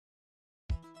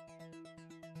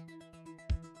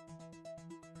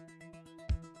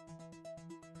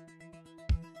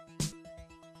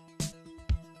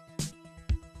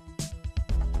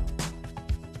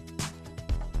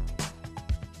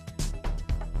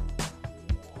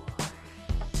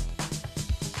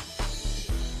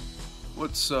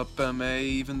What's up, MA?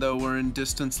 Even though we're in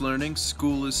distance learning,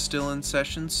 school is still in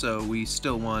session, so we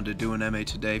still wanted to do an MA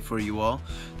Today for you all.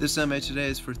 This MA Today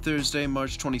is for Thursday,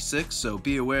 March 26th, so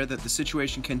be aware that the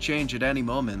situation can change at any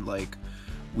moment. Like,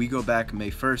 we go back May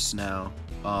 1st now,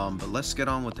 but let's get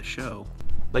on with the show.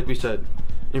 Like we said,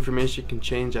 information can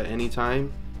change at any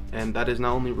time, and that is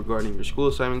not only regarding your school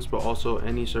assignments, but also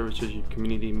any services your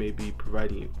community may be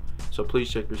providing you. So please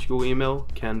check your school email,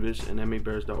 Canvas, and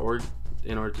mnguyen.org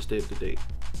in order to stay up to date.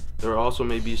 There also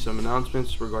may be some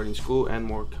announcements regarding school and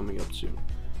more coming up soon.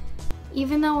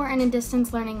 Even though we're in a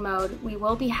distance learning mode, we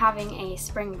will be having a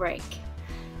spring break.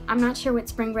 I'm not sure what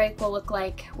spring break will look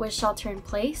like with shelter in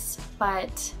place,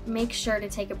 but make sure to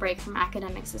take a break from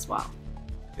academics as well.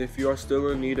 If you are still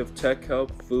in need of tech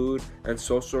help, food, and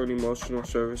social and emotional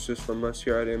services from us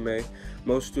here at MA,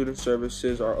 most student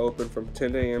services are open from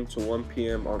 10 a.m. to 1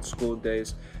 p.m. on school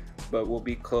days, but will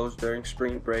be closed during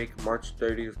spring break, March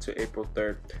 30th to April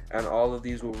 3rd, and all of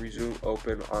these will resume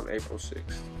open on April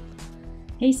 6th.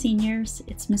 Hey seniors,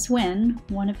 it's Miss Nguyen,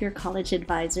 one of your college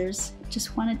advisors.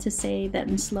 Just wanted to say that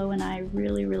Miss Lowe and I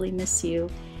really miss you,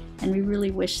 and we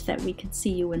really wish that we could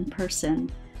see you in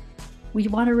person. We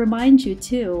want to remind you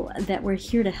too that we're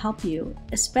here to help you,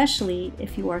 especially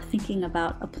if you are thinking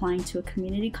about applying to a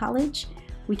community college.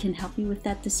 We can help you with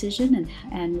that decision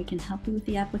and we can help you with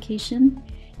the application.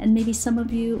 And maybe some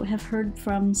of you have heard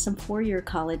from some four-year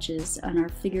colleges and are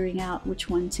figuring out which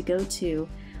one to go to.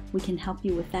 We can help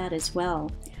you with that as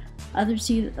well.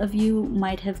 Others of you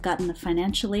might have gotten the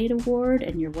financial aid award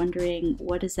and you're wondering,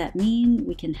 what does that mean?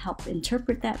 We can help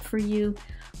interpret that for you.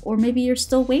 Or maybe you're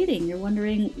still waiting. You're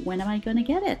wondering, when am I going to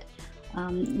get it?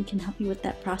 We can help you with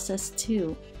that process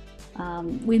too.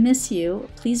 We miss you.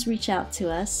 Please reach out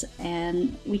to us,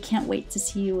 and we can't wait to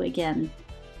see you again.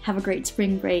 Have a great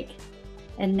spring break.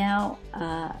 And now,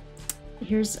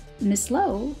 here's Miss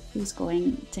Lowe, who's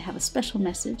going to have a special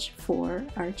message for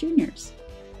our juniors.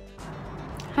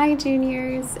 Hi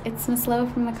juniors, it's Miss Lowe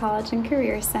from the College and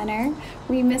Career Center.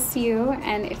 We miss you,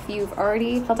 and if you've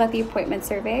already filled out the appointment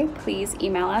survey, please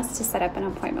email us to set up an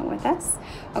appointment with us.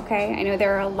 Okay, I know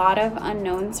there are a lot of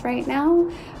unknowns right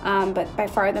now, but by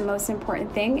far the most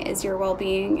important thing is your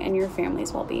well-being and your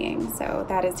family's well-being. So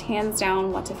that is hands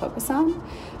down what to focus on.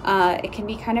 It can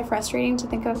be kind of frustrating to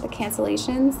think of the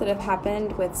cancellations that have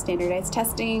happened with standardized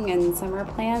testing and summer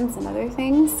plans and other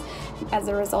things as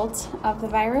a result of the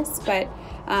virus, but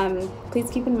please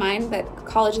keep in mind that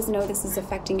colleges know this is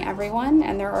affecting everyone,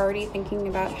 and they're already thinking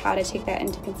about how to take that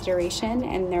into consideration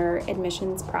in their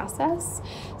admissions process.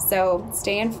 So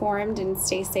stay informed and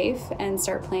stay safe, and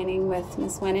start planning with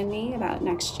Ms. Nguyen and me about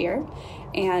next year.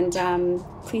 And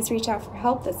please reach out for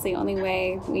help. That's the only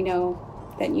way we know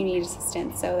that you need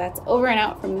assistance. So that's over and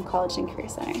out from the College and Career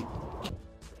Center.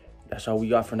 That's all we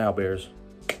got for now, Bears.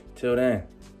 Till then,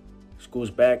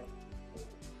 school's back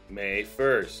May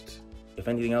 1st. If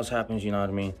anything else happens, you know what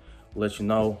I mean, we'll let you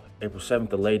know. April 7th,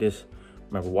 the latest.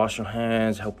 Remember, wash your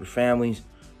hands, help your families,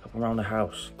 help around the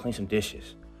house, clean some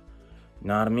dishes. You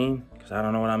know what I mean? Because I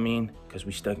don't know what I mean, because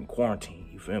we stuck in quarantine,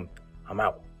 you feel me? I'm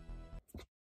out.